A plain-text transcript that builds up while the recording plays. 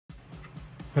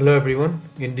Hello everyone,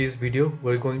 in this video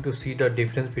we're going to see the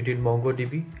difference between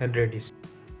MongoDB and Redis.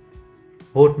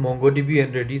 Both MongoDB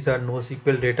and Redis are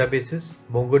NoSQL databases.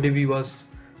 MongoDB was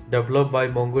developed by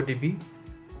MongoDB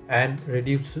and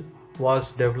Redis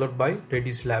was developed by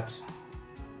Redis Labs.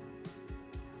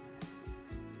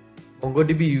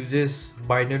 MongoDB uses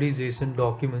binary JSON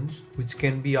documents which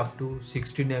can be up to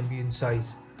 16 MB in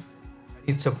size.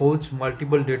 It supports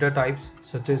multiple data types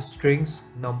such as strings,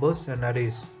 numbers and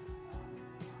arrays.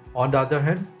 On the other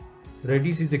hand,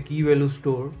 Redis is a key value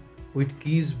store with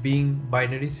keys being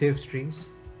binary safe strings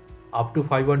up to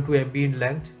 512 MB in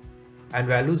length and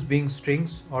values being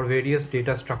strings or various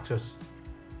data structures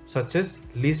such as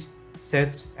lists,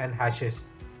 sets and hashes.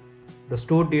 The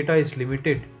stored data is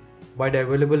limited by the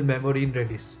available memory in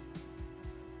Redis.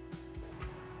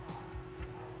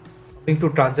 Coming to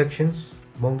transactions,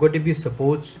 MongoDB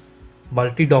supports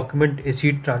multi-document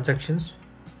ACID transactions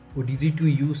with easy to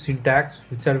use syntax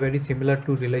which are very similar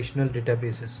to relational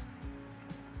databases.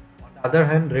 On the other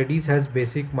hand, Redis has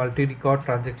basic multi-record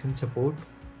transaction support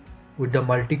with the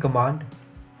multi-command,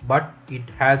 but it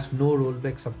has no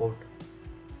rollback support.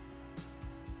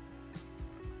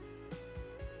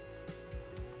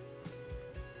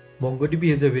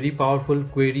 MongoDB has a very powerful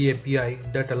query API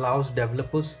that allows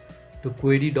developers to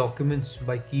query documents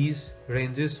by keys,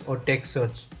 ranges or text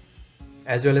search,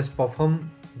 as well as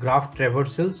perform graph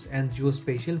traversals and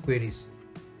geospatial queries.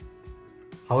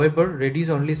 However, Redis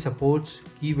only supports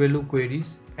key value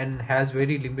queries and has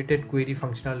very limited query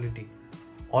functionality,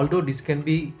 although this can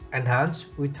be enhanced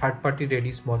with third-party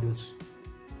Redis modules.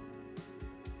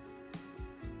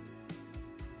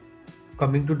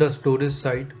 Coming to the storage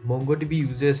side, MongoDB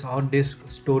uses on-disk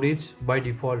storage by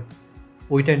default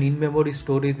with an in-memory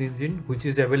storage engine which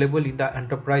is available in the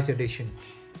Enterprise Edition.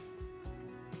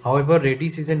 However,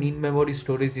 Redis is an in-memory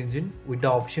storage engine with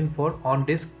the option for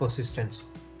on-disk persistence.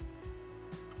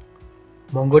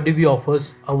 MongoDB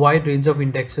offers a wide range of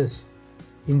indexes,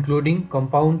 including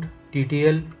compound,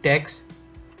 TTL, text,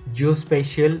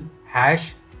 geospatial,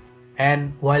 hash,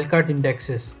 and wildcard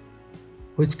indexes,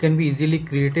 which can be easily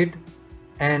created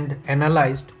and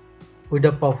analyzed with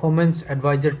the Performance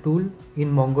Advisor tool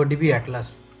in MongoDB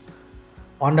Atlas.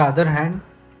 On the other hand,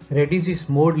 Redis is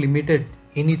more limited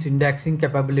in its indexing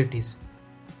capabilities,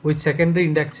 with secondary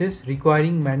indexes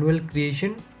requiring manual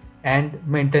creation and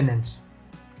maintenance.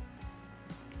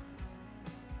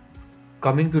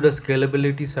 Coming to the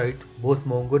scalability side, both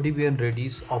MongoDB and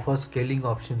Redis offer scaling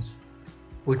options,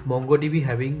 with MongoDB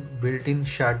having built-in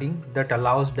sharding that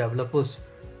allows developers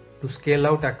to scale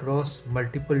out across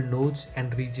multiple nodes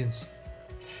and regions.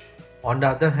 On the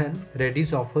other hand,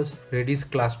 Redis offers Redis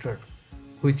cluster,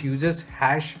 which uses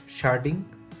hash sharding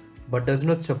but does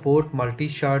not support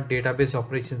multi-shard database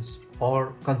operations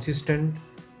or consistent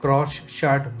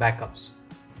cross-shard backups.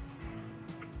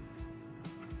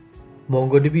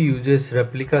 MongoDB uses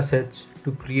replica sets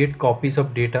to create copies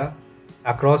of data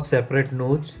across separate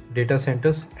nodes, data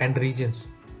centers, and regions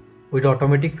with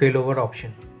automatic failover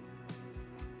option.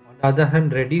 On the other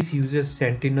hand, Redis uses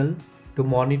Sentinel to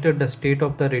monitor the state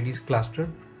of the Redis cluster,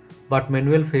 but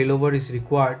manual failover is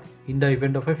required in the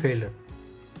event of a failure.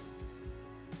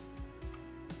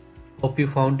 Hope you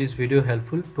found this video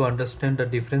helpful to understand the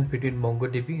difference between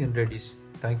MongoDB and Redis.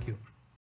 Thank you.